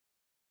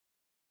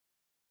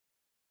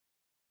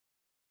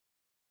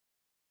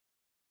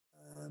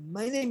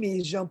My name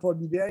is Jean-Paul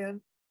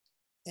Biberian,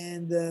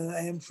 and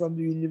I am from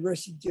the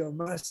University of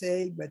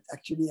Marseille, but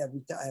actually I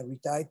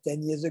retired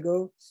 10 years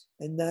ago,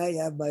 and now I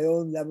have my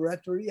own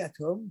laboratory at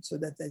home so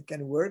that I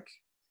can work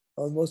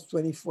almost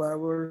 24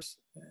 hours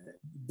a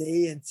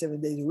day and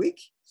 7 days a week.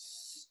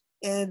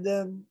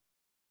 And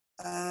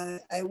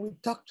I will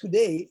talk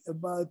today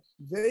about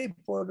a very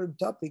important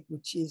topic,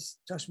 which is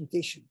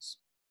transmutations.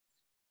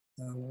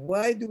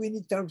 Why do we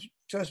need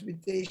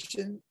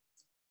transmutation?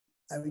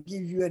 I will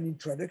give you an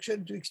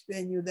introduction to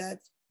explain you that.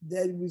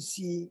 Then we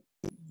see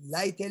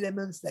light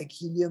elements like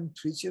helium,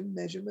 tritium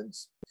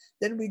measurements.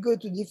 Then we go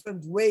to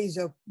different ways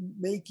of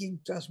making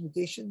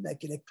transmutation, like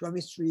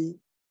electrochemistry,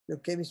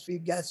 chemistry,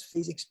 gas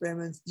phase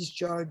experiments,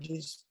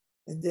 discharges,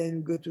 and then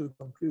we go to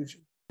a conclusion.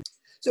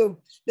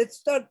 So let's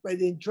start by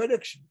the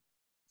introduction.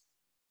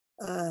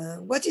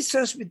 What is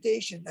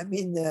transmutation? I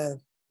mean,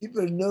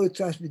 people know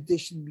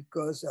transmutation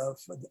because of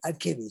the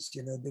alchemists,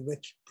 they were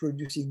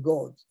producing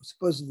gold,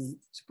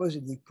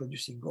 supposedly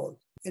producing gold.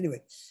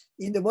 Anyway,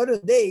 in the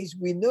modern days,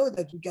 we know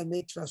that we can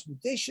make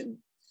transmutation,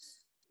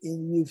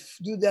 and we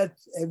do that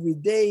every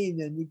day in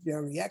the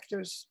nuclear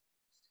reactors.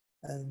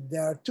 And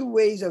there are two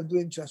ways of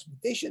doing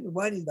transmutation.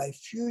 One is by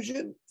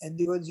fusion, and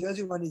the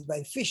other one is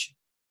by fission.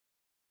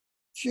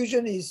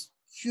 Fusion is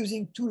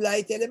fusing two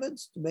light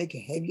elements to make a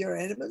heavier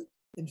element,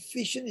 and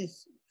fission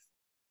is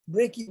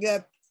breaking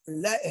up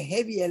a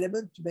heavy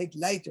element to make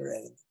lighter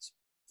elements.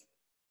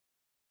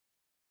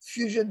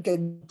 Fusion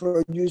can be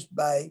produced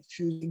by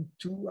fusing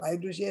two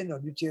hydrogen or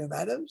deuterium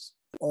atoms,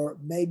 or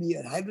maybe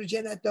a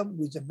hydrogen atom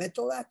with a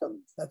metal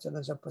atom. That's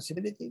another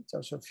possibility. It's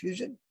also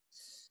fusion.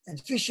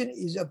 And fission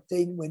is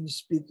obtained when you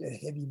split a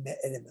heavy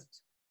element.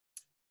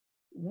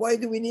 Why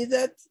do we need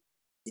that?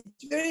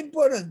 It's very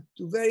important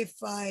to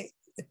verify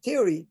a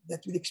theory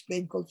that will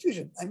explain cold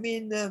fusion. I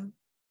mean,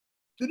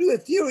 to do a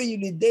theory, you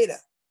need data.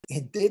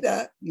 And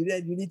data, you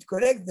need to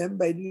correct them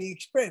by doing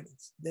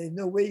experiments. There's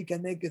no way you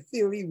can make a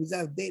theory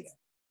without data,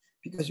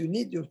 because you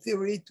need your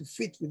theory to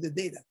fit with the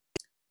data.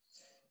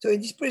 So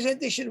in this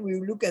presentation, we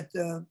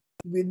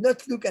will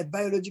not look at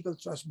biological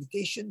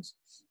transmutations,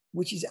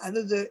 which is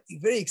another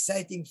very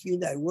exciting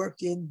field I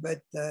worked in,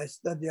 but it's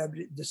not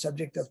the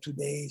subject of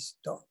today's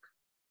talk.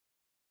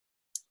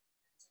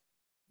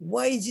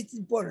 Why is it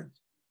important?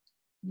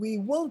 We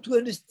want to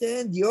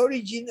understand the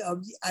origin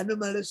of the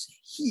anomalous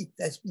heat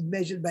that's been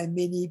measured by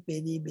many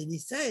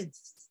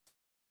scientists.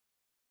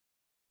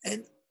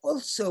 And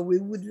also, we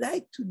would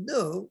like to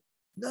know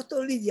not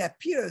only the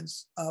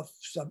appearance of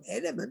some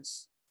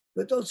elements,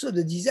 but also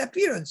the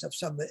disappearance of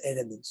some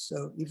elements.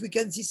 So if we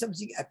can see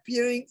something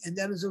appearing and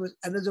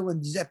another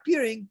one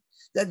disappearing,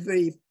 that's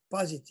very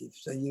positive.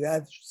 So you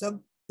have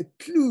a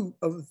clue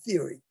of a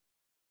theory.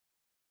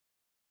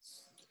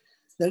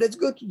 Now let's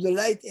go to the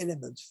light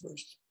elements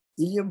first.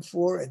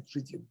 Helium-4 and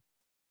tritium.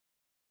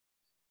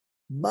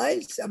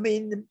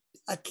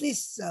 At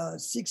least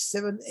 6,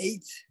 7,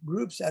 8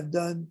 groups have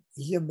done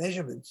helium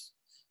measurements,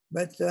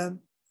 but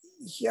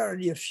here are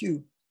only a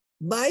few.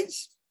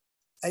 Miles,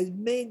 I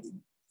made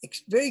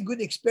very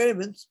good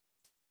experiments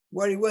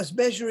where he was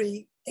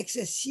measuring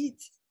excess heat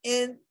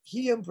and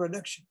helium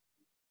production.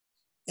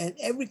 And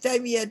every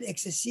time he had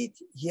excess heat,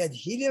 he had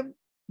helium,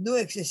 no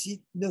excess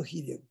heat, no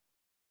helium.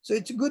 So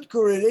it's a good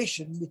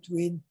correlation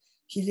between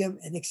helium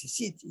and excess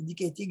heat,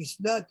 indicating it's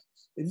not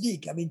a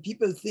leak. I mean,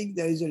 people think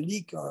there is a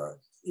leak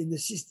in the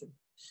system,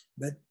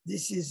 but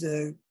this is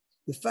the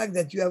fact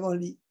that you have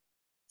only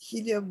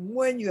helium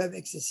when you have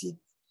excess heat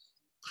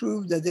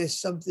proves that there's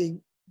something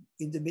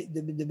in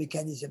the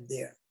mechanism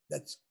there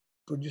that's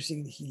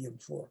producing the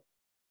helium-4.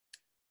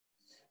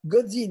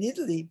 Gozzi in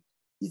Italy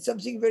did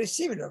something very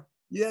similar.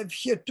 You have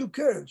here two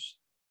curves.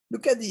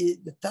 Look at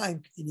the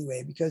time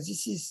anyway, because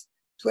this is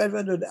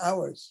 1200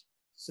 hours.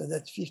 So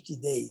that's 50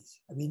 days.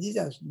 I mean, these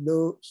are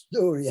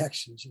slow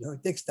reactions.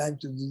 It takes time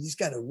to do this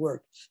kind of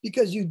work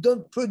because you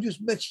don't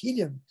produce much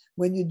helium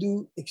when you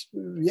do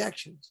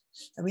reactions.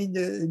 I mean,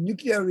 the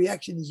nuclear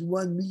reaction is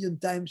 1 million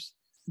times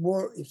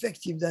more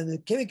effective than a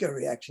chemical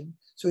reaction.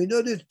 So in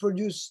order to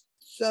produce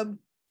some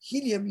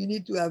helium, you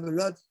need to have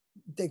it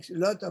takes a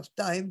lot of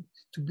time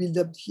to build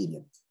up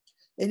helium.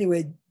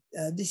 Anyway,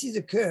 this is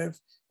a curve.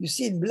 You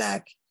see in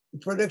black, the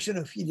production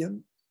of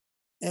helium,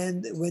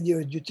 and when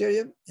you're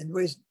deuterium, and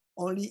where it's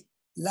only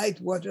light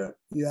water,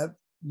 you have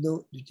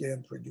no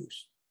deuterium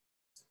produced.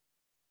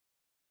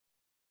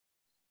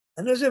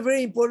 Another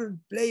very important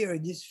player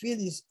in this field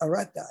is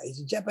Arata.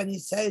 He's a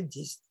Japanese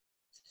scientist,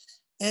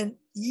 and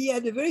he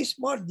had a very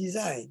smart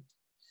design.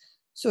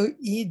 So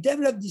he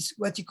developed this,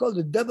 what he called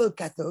a double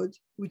cathode,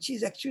 which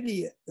is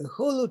actually a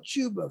hollow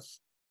tube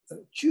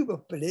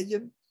of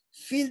palladium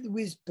filled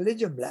with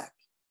palladium black.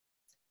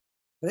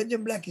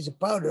 Palladium black is a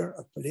powder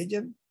of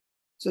palladium,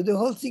 so the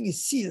whole thing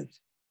is sealed.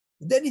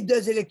 Then he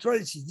does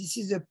electrolysis. This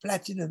is a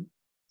platinum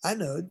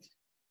anode.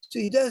 So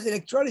he does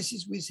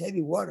electrolysis with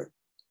heavy water.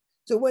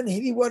 So when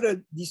heavy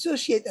water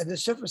dissociates at the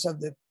surface of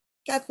the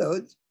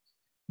cathode,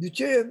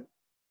 deuterium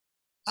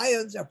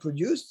ions are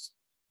produced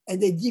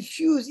and they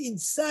diffuse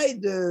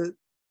inside the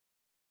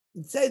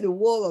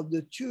wall of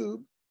the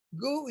tube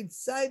go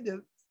inside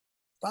the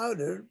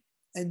powder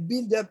and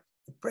build up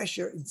the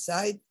pressure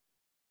inside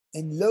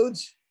and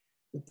loads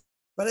the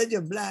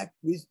palladium black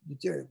with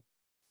deuterium.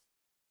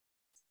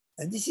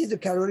 And this is the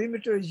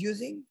calorimeter is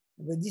using,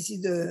 but this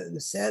is the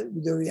cell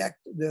with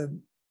the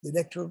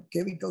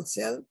electrochemical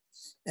cell,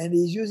 and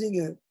he's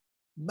using a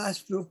mass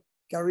flow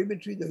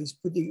calorimetry that is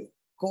putting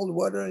cold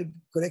water and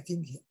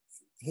collecting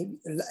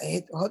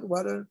hot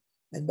water,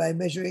 and by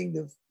measuring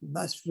the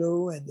mass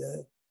flow and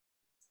the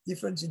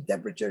difference in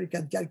temperature, you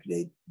can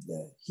calculate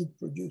the heat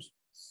produced.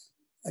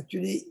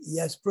 Actually, he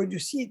has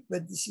produced heat,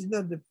 but this is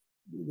not the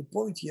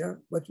point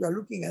here, what we are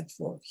looking at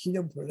for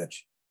helium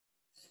production.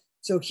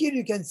 So here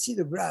you can see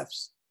the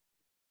graphs.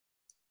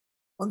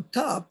 On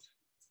top,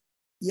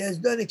 he has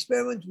done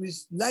experiment with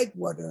light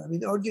water, I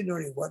mean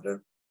ordinary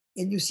water,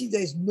 and you see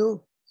there is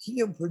no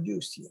helium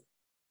produced here.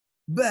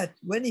 But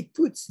when he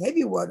puts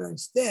heavy water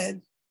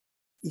instead,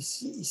 he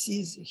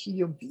sees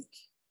helium peak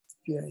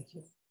appearing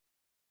here,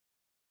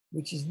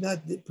 which is not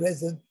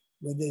present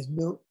when there's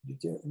no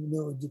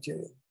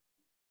deuterium.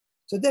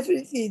 So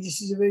definitely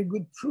this is a very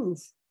good proof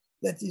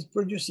that he's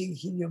producing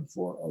helium-4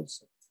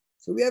 also.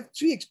 So we have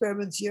 3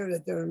 experiments here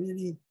that are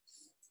really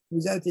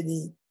without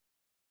any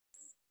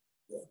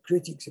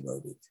critics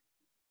about it.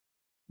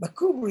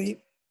 Makubri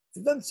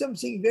has done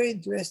something very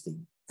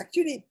interesting.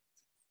 Actually,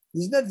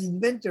 he's not the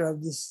inventor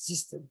of this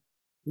system.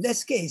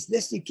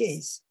 Leslie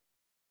Case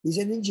is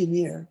an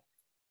engineer,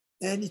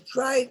 and he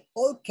tried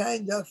all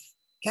kinds of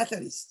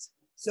catalysts.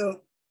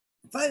 So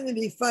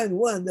finally found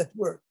one that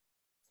worked.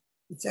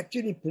 It's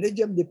actually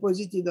palladium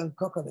deposited on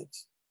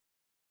coconuts.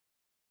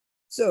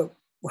 So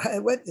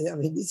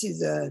this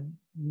is a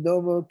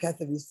normal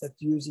catalyst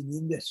that's used in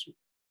industry.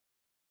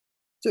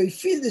 So he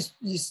filled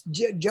this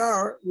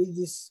jar with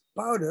this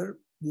powder,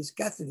 this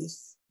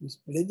catalyst, with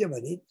palladium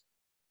on it,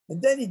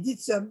 and then he did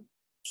some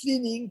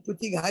cleaning,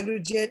 putting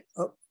hydrogen,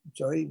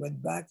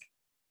 went back,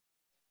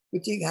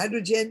 putting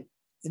hydrogen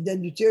and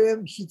then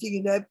deuterium,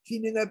 heating it up,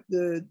 cleaning up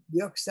the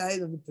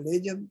oxide on the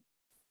palladium.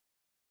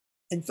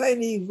 And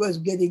finally, it was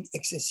getting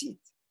excess heat.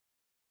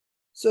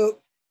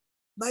 So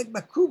Mike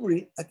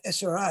Makubri at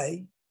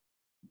SRI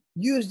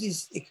used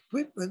this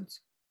equipment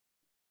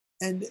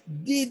and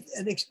did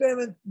an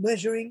experiment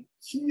measuring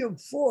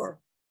helium-4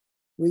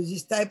 with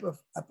this type of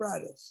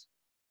apparatus.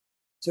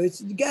 So it's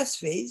the gas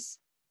phase.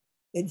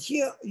 And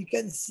here you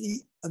can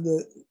see on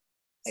the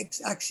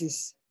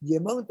x-axis the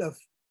amount of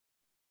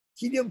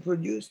helium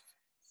produced,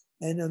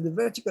 and on the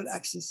vertical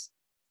axis,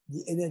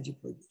 the energy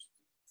produced.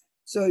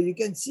 So you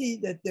can see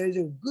that there is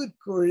a good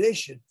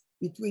correlation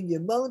between the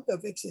amount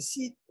of excess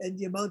heat and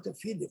the amount of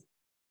helium.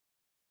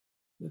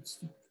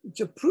 It's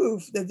a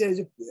proof that there is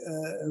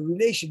a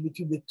relation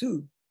between the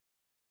two.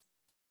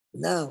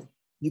 Now,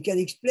 you can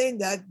explain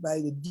that by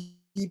the D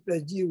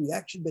plus D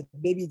reaction, but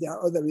maybe there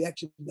are other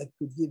reactions that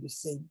could give the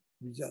same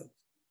result.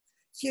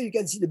 Here you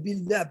can see the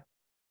buildup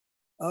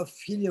of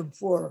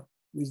helium-4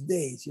 with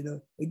days.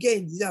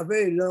 Again, these are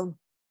very long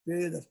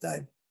period of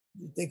time.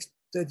 It takes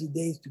 30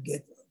 days to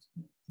get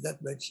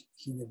that much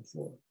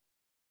helium-4.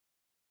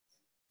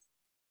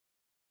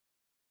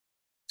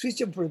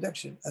 Tritium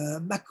production.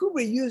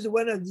 Makubri used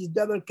one of these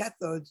double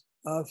cathodes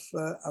of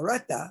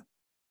Arata,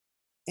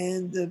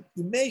 and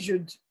he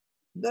measured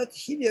not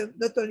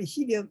only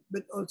helium,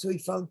 but also he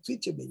found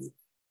tritium in it.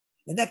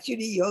 And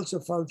actually, he also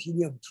found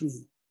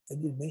helium-3. I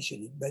didn't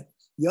mention it, but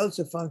he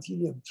also found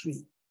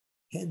helium-3.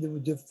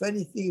 And the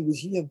funny thing with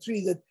helium-3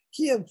 is that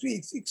helium-3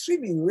 is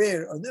extremely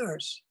rare on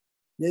Earth.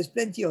 There's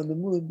plenty on the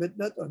moon, but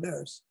not on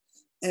Earth.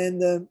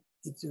 And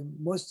it's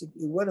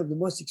one of the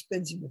most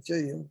expensive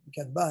material you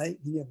can buy,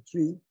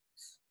 helium-3.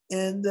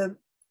 And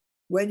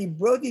when he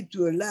brought it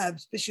to a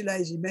lab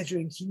specialized in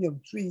measuring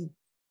helium-3,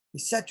 he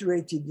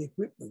saturated the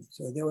equipment.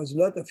 So there was a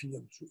lot of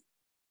helium-3.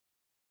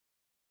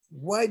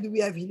 Why do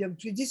we have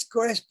helium-3? This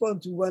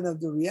corresponds to one of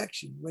the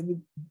reactions. When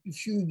you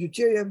fuse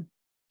deuterium,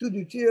 2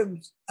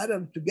 deuterium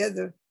atoms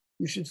together,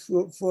 you should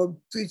form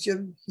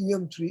tritium,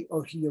 helium-3,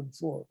 or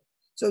helium-4.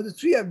 So the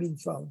 3 have been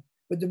found,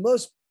 but the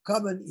most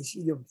common is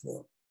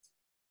helium-4.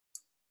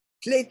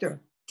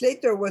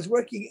 Claytor was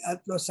working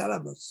at Los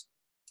Alamos,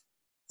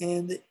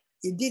 and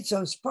he did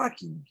some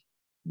sparking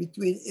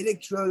between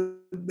electrodes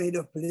made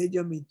of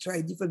palladium. He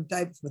tried different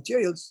types of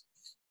materials,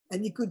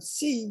 and he could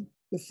see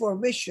the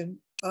formation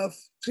of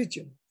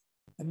tritium.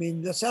 I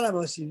mean, Los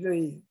Alamos is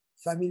very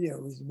familiar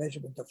with the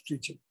measurement of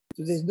tritium.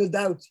 So there's no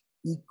doubt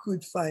he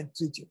could find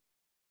tritium.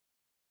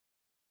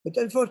 But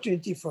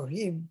unfortunately for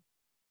him,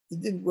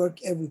 it didn't work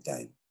every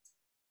time.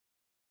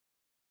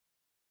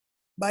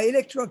 By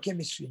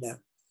electrochemistry now,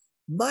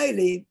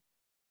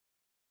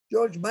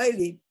 George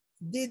Miley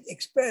did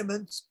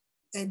experiments,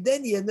 and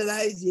then he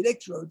analyzed the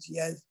electrodes he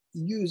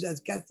used as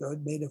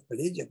cathode made of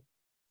palladium.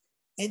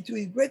 And to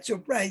his great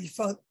surprise, he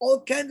found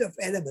all kinds of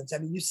elements. I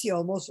mean, you see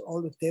almost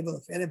all the table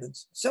of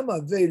elements. Some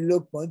are very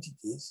low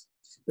quantities,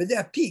 but there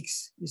are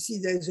peaks. You see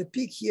there's a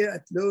peak here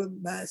at low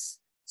mass,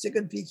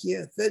 second peak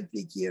here, third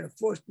peak here,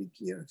 fourth peak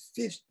here,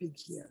 fifth peak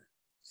here,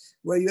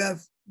 where you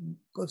have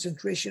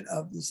concentration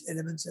of these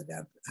elements that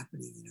are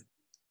happening.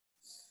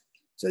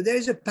 So there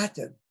is a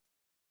pattern.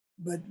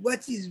 But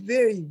what is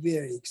very,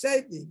 very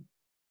exciting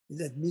is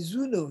that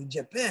Mizuno in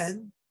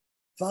Japan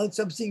found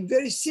something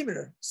very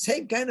similar,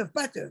 same kind of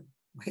pattern.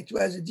 It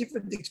was a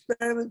different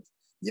experiment,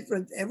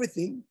 different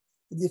everything,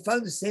 and they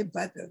found the same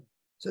pattern.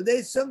 So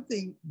there's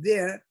something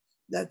there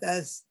that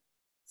has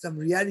some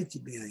reality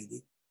behind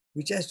it,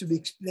 which has to be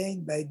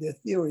explained by the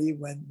theory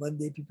when one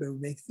day people will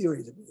make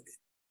theories about it.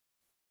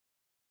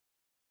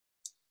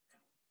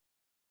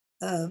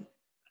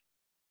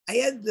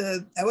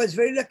 I was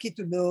very lucky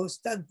to know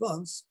Stan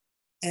Pons,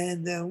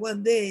 and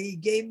one day he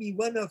gave me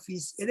one of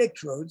his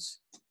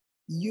electrodes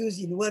used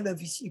in one of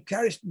his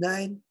Eucharist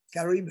 9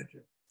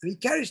 calorimeter.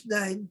 Eucharist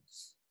 9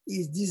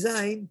 is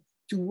designed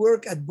to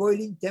work at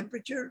boiling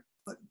temperature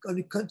on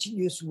a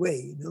continuous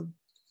way, you know.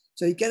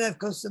 So you can have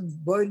constant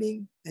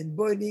boiling, and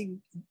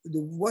boiling,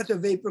 the water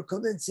vapor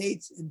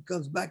condensates and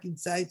comes back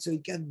inside, so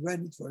you can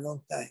run it for a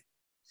long time.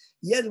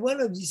 He had one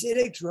of these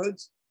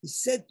electrodes. He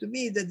said to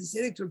me that this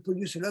electrode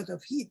produced a lot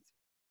of heat.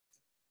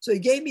 So he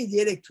gave me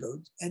the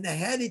electrode, and I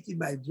had it in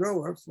my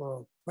drawer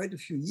for quite a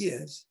few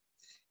years.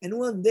 And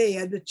one day I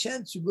had the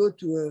chance to go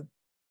to a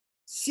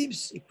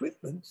SIMS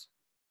equipment,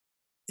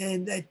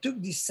 and I took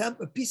this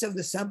sample, a piece of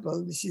the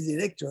sample. This is the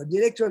electrode. The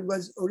electrode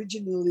was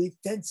originally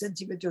 10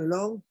 centimeter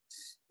long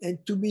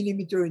and 2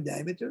 millimeter in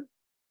diameter.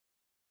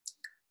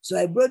 So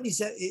I brought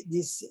this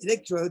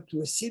electrode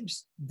to a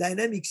SIMS,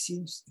 dynamic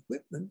SIMS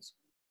equipment,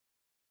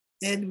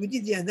 and we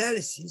did the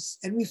analysis,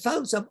 and we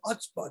found some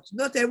hotspots,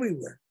 not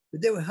everywhere,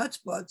 but there were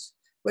hotspots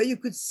where you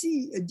could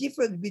see a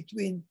difference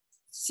between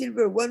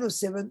silver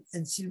 107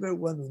 and silver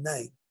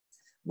 109.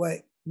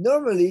 Why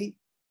normally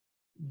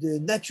the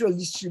natural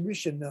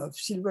distribution of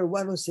silver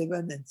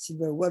 107 and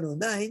silver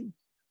 109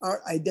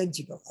 are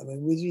identical, I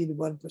mean, within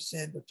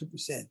 1% or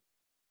 2%.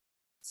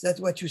 So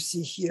that's what you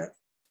see here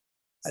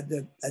at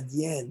the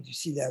end. You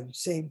see they have the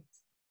same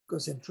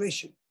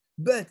concentration.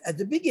 But at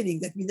the beginning,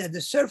 that means at the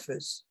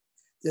surface,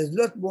 there's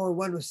a lot more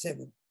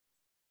 107.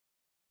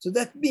 So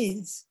that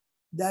means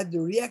that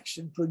the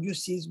reaction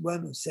produces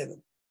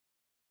 107,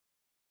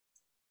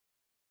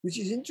 which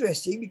is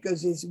interesting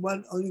because there's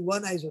only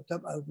one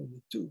isotope out of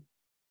the two.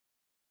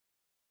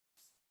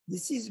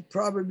 This is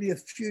probably a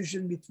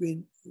fusion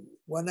between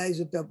one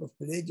isotope of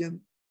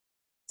palladium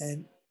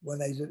and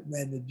one isotope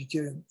and the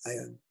deuterium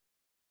ion.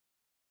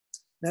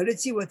 Now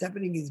let's see what's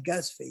happening in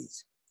gas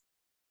phase.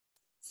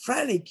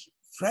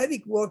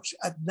 Freilich works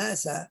at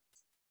NASA,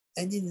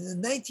 and in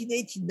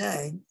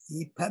 1989,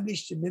 he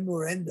published a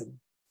memorandum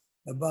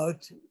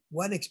about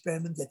one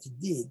experiment that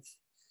he did.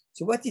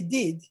 So what he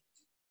did,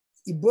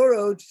 he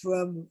borrowed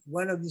from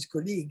one of his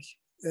colleagues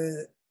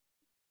a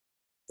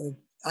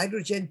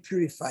hydrogen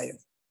purifier.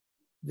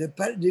 The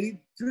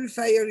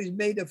purifier is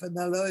made of an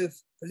alloy of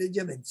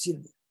palladium and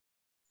silver.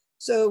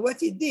 So what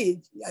he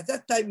did, at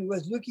that time, he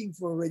was looking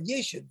for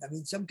radiation, I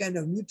mean, some kind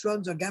of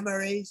neutrons or gamma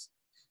rays.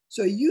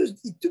 So he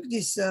took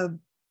this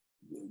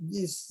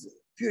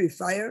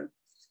purifier,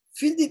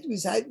 filled it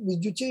with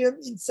deuterium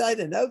inside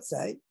and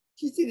outside,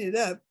 heated it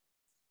up,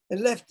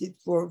 and left it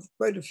for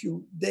quite a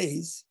few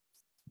days,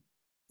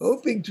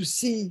 hoping to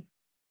see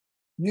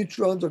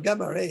neutrons or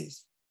gamma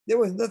rays. There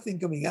was nothing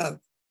coming out.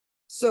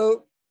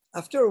 So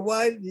after a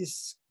while,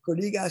 this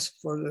colleague asked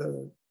for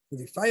the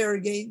purifier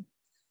again.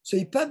 So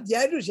he pumped the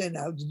hydrogen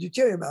out, the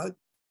deuterium out,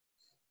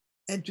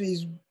 and to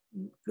his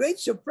great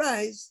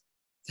surprise,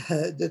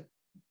 the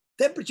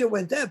temperature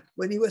went up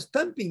when he was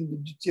pumping the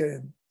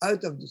deuterium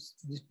out of this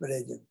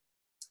palladium.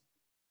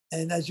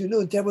 And as you know,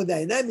 in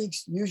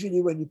thermodynamics,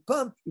 usually when you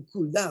pump, you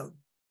cool down.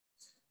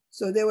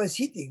 So there was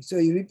heating. So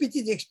he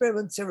repeated the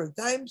experiment several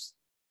times.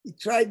 He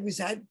tried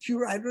with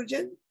pure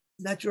hydrogen,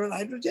 natural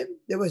hydrogen.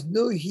 There was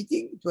no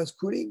heating, it was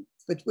cooling.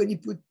 But when he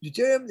put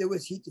deuterium, there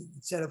was heating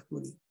instead of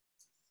cooling.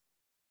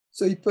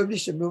 So he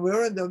published a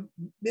memorandum,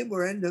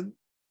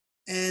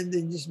 and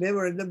in this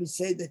memorandum, he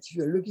said that if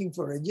you're looking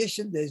for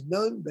radiation, there's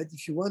none, but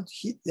if you want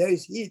heat, there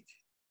is heat.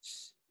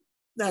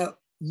 Now,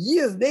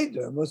 years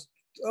later, almost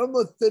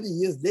 30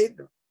 years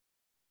later,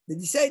 they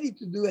decided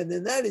to do an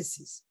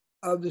analysis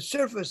of the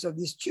surface of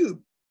this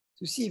tube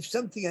to see if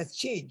something has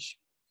changed.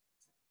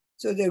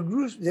 So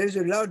there's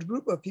a large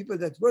group of people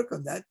that work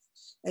on that,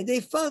 and they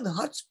found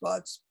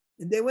hotspots,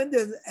 and they went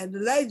and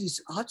analyzed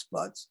these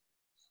hotspots.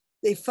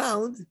 They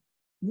found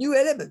new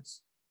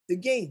elements,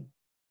 again,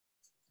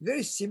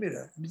 very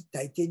similar. I mean,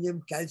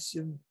 titanium,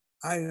 calcium,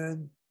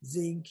 iron,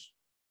 zinc,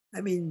 I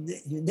mean,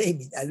 you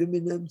name it,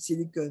 aluminum,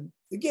 silicon,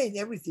 again,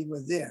 everything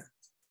was there.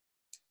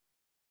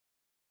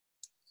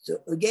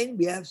 So again,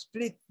 we have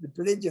split the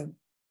palladium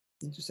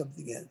into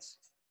something else.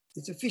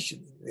 It's a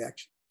fission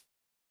reaction.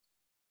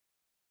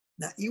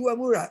 Now,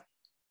 Iwamura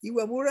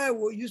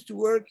used to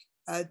work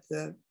at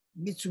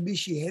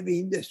Mitsubishi Heavy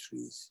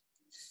Industries,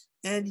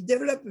 and he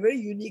developed a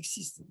very unique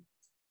system.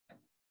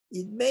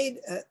 It made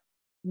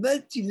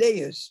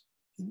multi-layers.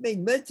 It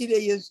made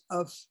multi-layers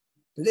of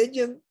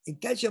palladium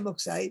and calcium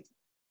oxide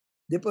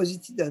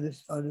deposited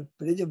on a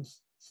palladium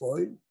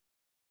foil.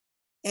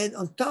 And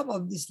on top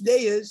of these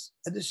layers,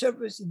 at the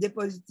surface, it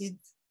deposited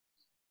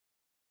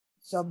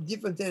some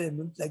different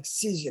elements like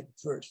cesium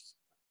first.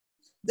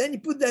 Then he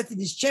put that in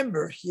his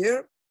chamber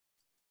here.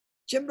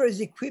 Chamber is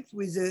equipped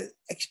with a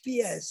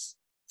XPS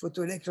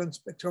photoelectron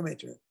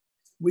spectrometer,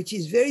 which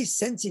is very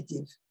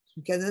sensitive.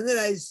 You can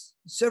analyze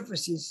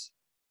surfaces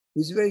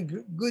with very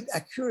good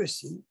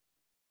accuracy.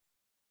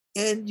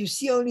 And you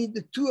see only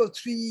the 2 or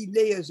 3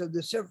 layers of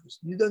the surface.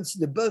 You don't see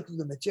the bulk of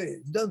the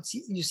material.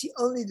 You see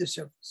only the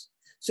surface.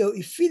 So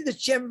he filled the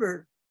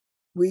chamber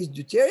with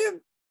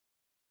deuterium.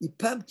 He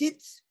pumped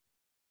it,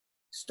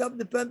 stopped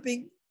the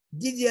pumping,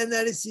 did the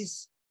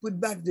analysis, put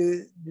back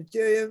the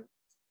deuterium,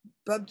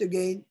 pumped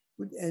again,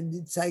 and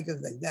did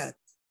cycles like that.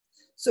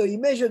 So he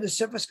measured the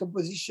surface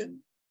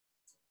composition.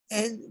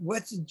 And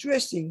what's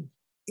interesting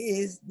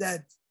is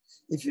that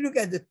if you look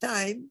at the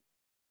time,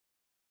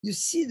 you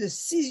see the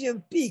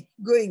cesium peak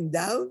going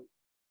down,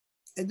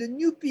 and the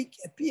new peak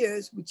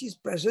appears, which is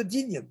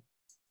praseodymium.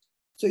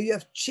 So you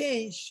have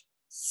changed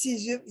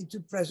cesium into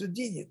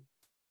praseodymium.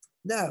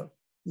 Now,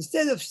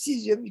 instead of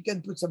cesium, you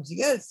can put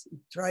something else. You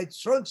tried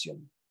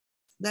strontium.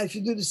 Now, if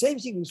you do the same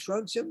thing with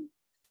strontium,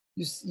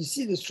 you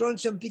see the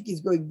strontium peak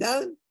is going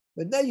down,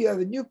 but now you have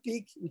a new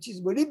peak, which is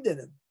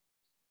molybdenum.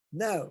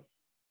 Now,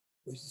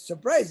 which is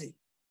surprising.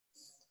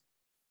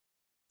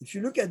 If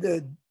you look at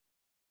the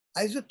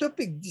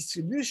isotopic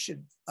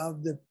distribution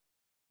of the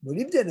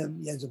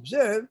molybdenum he has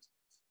observed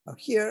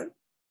here,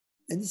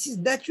 and this is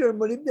natural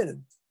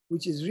molybdenum,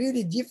 which is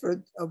really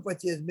different of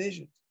what he has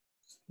measured,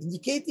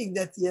 indicating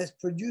that he has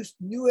produced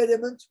new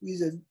elements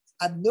with an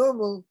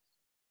abnormal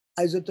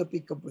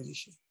isotopic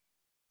composition.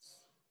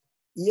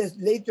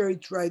 Later he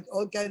tried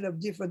all kinds of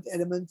different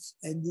elements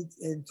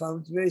and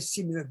found very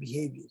similar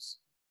behaviors.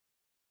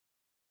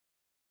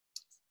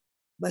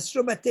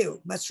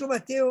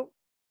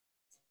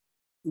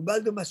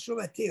 Ubaldo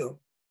Mastromateo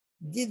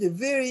did a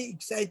very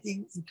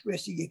exciting,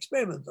 interesting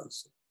experiment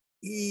also.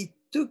 He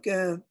took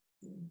a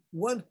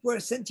 1/4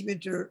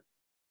 centimeter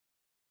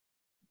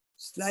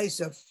slice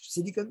of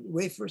silicon,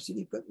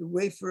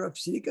 wafer of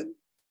silicon,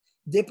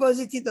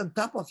 deposited on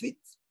top of it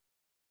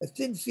a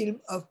thin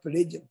film of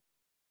palladium.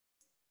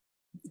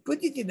 He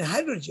put it in a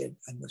hydrogen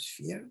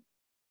atmosphere,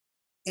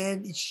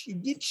 and it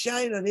did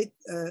shine on it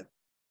a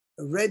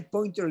red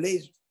pointer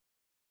laser.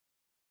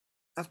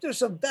 After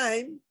some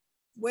time,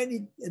 when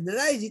he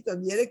analyzed it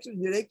on the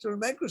electron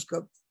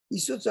microscope, he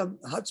saw some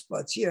hot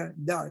spots here,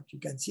 dark, you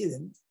can see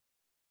them.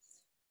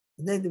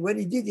 And then when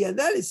he did the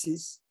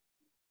analysis,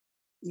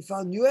 he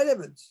found new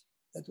elements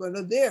that were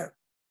not there.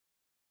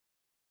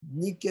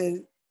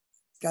 Nickel,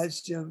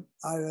 calcium,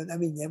 iron, I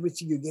mean,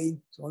 everything you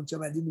gain,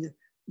 strontium, aluminum,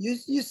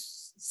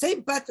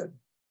 same pattern.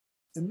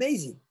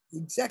 Amazing,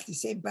 exactly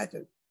same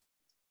pattern.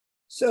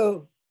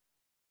 So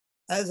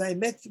when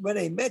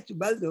I met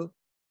Ubaldo,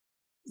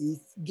 he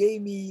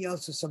gave me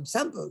also some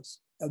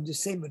samples of the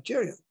same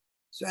material.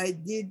 So I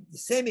did the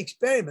same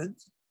experiment,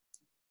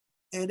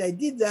 and I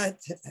did that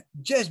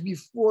just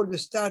before the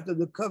start of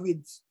the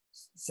COVID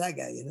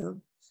saga,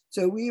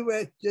 So we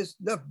were just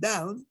locked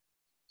down.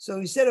 So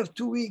instead of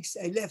 2 weeks,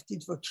 I left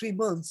it for 3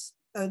 months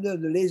under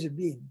the laser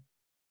beam.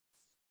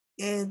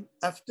 And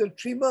after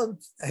 3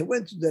 months, I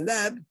went to the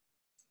lab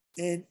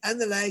and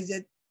analyzed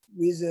it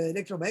with an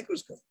electron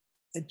microscope.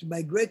 And to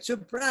my great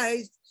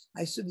surprise,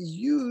 I saw this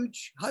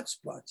huge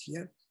hotspot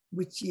here,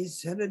 which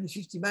is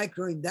 150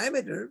 micron in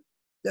diameter.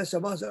 There's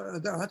some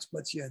other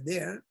hotspots here and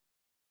there.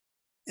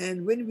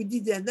 And when we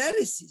did the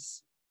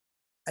analysis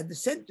at the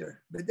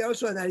center, but there are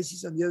also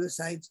analysis on the other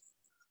side,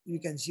 you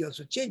can see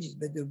also changes,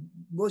 but the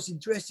most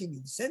interesting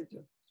is the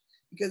center,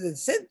 because at the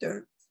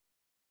center,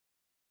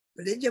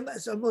 palladium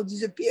has almost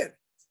disappeared,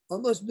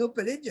 almost no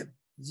palladium,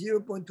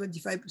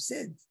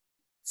 0.25%.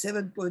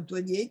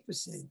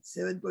 7.28%,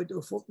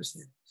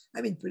 7.04%.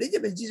 I mean,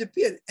 palladium has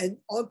disappeared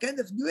and all kinds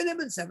of new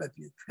elements have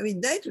appeared. I mean,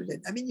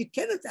 nitrogen, you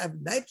cannot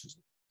have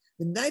nitrogen.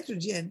 The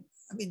nitrogen,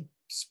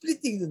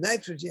 splitting the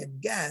nitrogen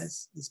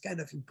gas is kind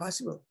of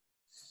impossible.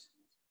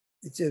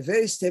 It's a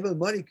very stable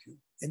molecule,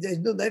 and there's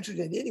no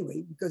nitrogen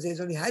anyway because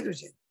there's only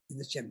hydrogen in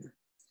the chamber.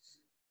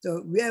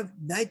 So we have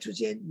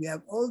nitrogen, we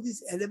have all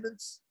these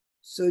elements,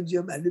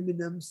 sodium,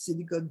 aluminum,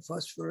 silicon,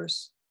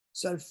 phosphorus,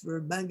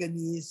 sulfur,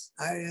 manganese,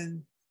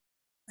 iron,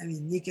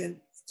 nickel,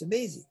 it's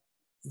amazing.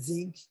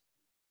 Zinc.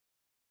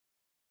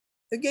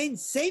 Again,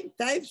 same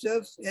types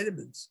of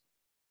elements.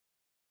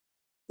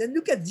 Then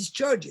look at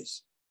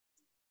discharges.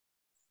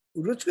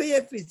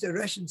 Rutskoyev is a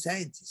Russian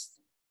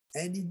scientist,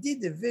 and he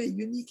did a very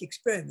unique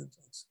experiment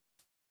also.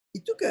 He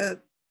took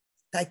a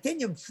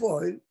titanium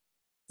foil,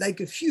 like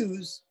a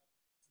fuse,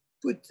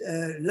 put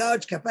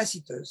large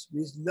capacitors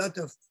with lot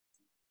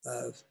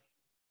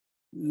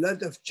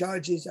of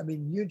charges,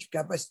 huge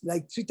capacity,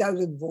 like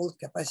 3,000 volt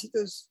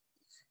capacitors,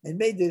 and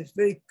made a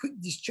very quick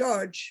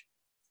discharge.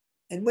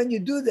 And when you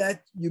do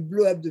that, you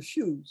blow up the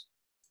fuse.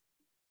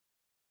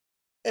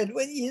 And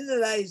when he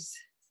analyzed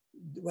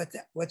what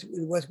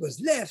was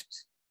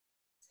left,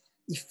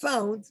 he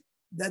found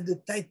that the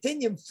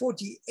titanium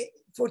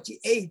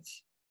 48,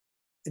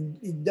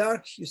 and in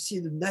dark, you see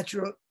the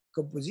natural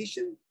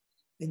composition,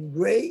 in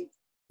gray,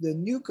 the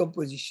new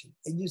composition.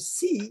 And you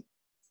see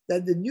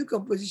that the new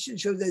composition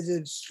shows there's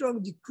a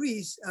strong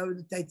decrease of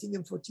the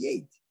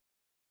titanium-48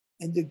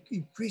 and the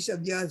increase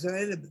of the other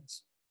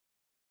elements.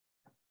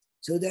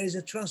 So there is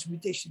a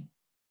transmutation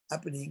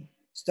happening,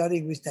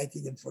 starting with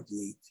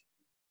titanium-48.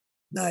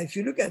 Now, if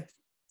you look at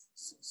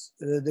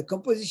the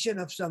composition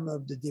of some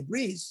of the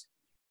debris,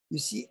 you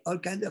see all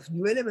kinds of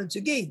new elements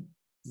again: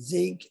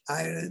 zinc,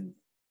 iron,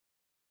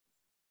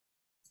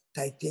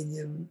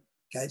 titanium,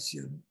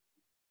 calcium,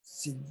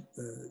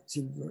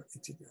 silver,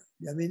 etc.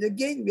 I mean,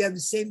 again, we have the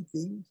same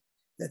thing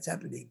that's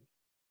happening.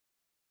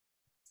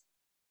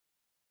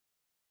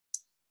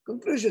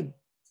 Conclusion.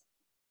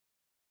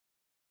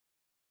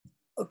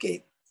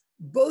 Okay,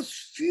 both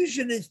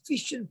fusion and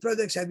fission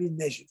products have been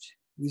measured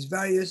with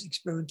various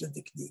experimental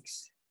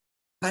techniques.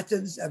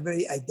 Patterns are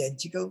very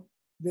identical,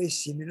 very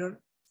similar.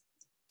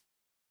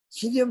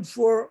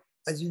 Helium-4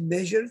 has been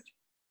measured.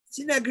 It's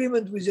in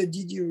agreement with the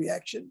DD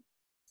reaction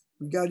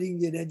regarding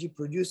the energy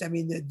produced. I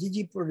mean, the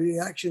DD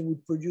reaction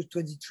would produce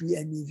 23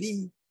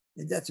 MeV,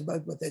 and that's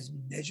about what has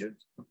been measured.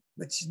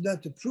 But it's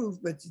not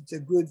approved, but it's a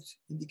good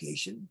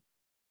indication.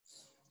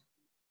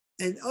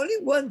 And only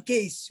one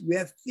case, we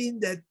have seen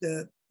that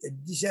the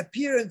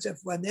disappearance of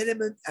one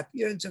element,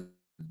 appearance of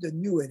the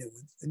new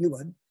element, a new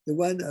one, the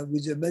one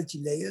with the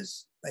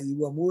multi-layers by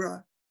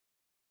Iwamura,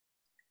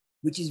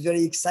 which is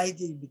very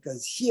exciting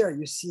because here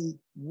you see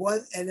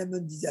one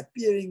element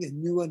disappearing, a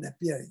new one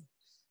appearing.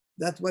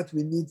 That's what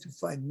we need to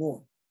find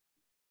more.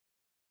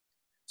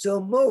 So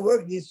more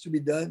work needs to be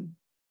done,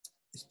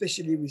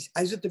 especially with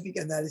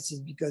isotopic analysis,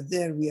 because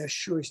there we are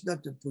sure it's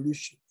not a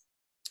pollution.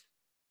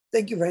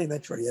 Thank you very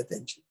much for your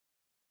attention.